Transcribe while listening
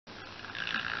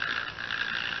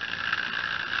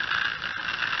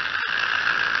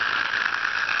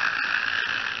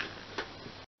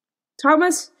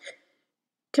Thomas,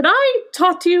 can I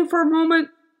talk to you for a moment?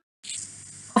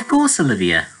 Of course,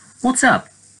 Olivia. What's up?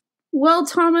 Well,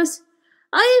 Thomas,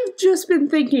 I've just been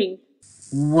thinking.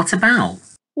 What about?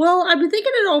 Well, I've been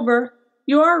thinking it over.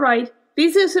 You are right.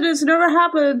 These incidents never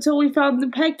happened until we found the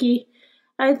Pecky.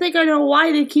 I think I know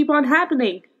why they keep on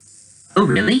happening. Oh,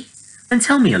 really? Then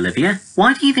tell me, Olivia,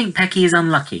 why do you think Pecky is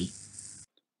unlucky?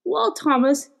 Well,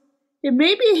 Thomas, it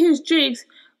may be his jinx,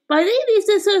 but I think these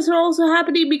incidents are also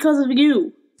happening because of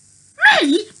you.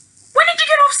 Me? When did you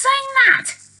get off saying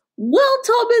that? Well,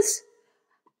 Thomas,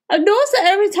 I've noticed that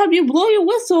every time you blow your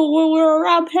whistle when we're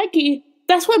around Pecky,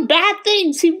 that's when bad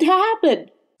things seem to happen.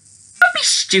 Don't be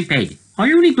stupid.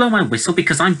 I only blow my whistle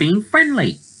because I'm being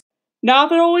friendly. Now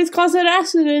they're always causing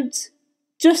accidents.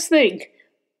 Just think.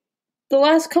 The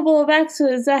last couple of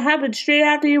accidents that happened straight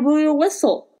after you blew your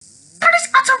whistle. That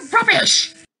is utter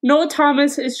rubbish! No,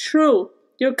 Thomas, it's true.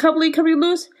 Your coupling coming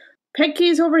loose,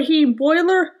 Pecky's overheating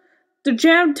boiler, the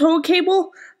jammed tow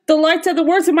cable, the lights at the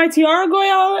works of my tiara going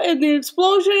out, and the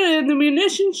explosion and the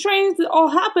munitions trains all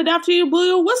happened after you blew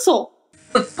your whistle.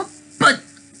 But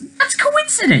that's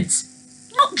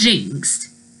coincidence, not jinxed.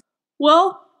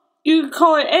 Well, you can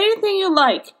call it anything you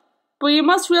like, but you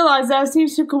must realize that it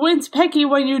seems to convince Pecky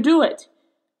when you do it.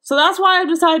 So that's why I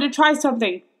decided to try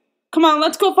something. Come on,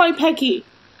 let's go find Pecky.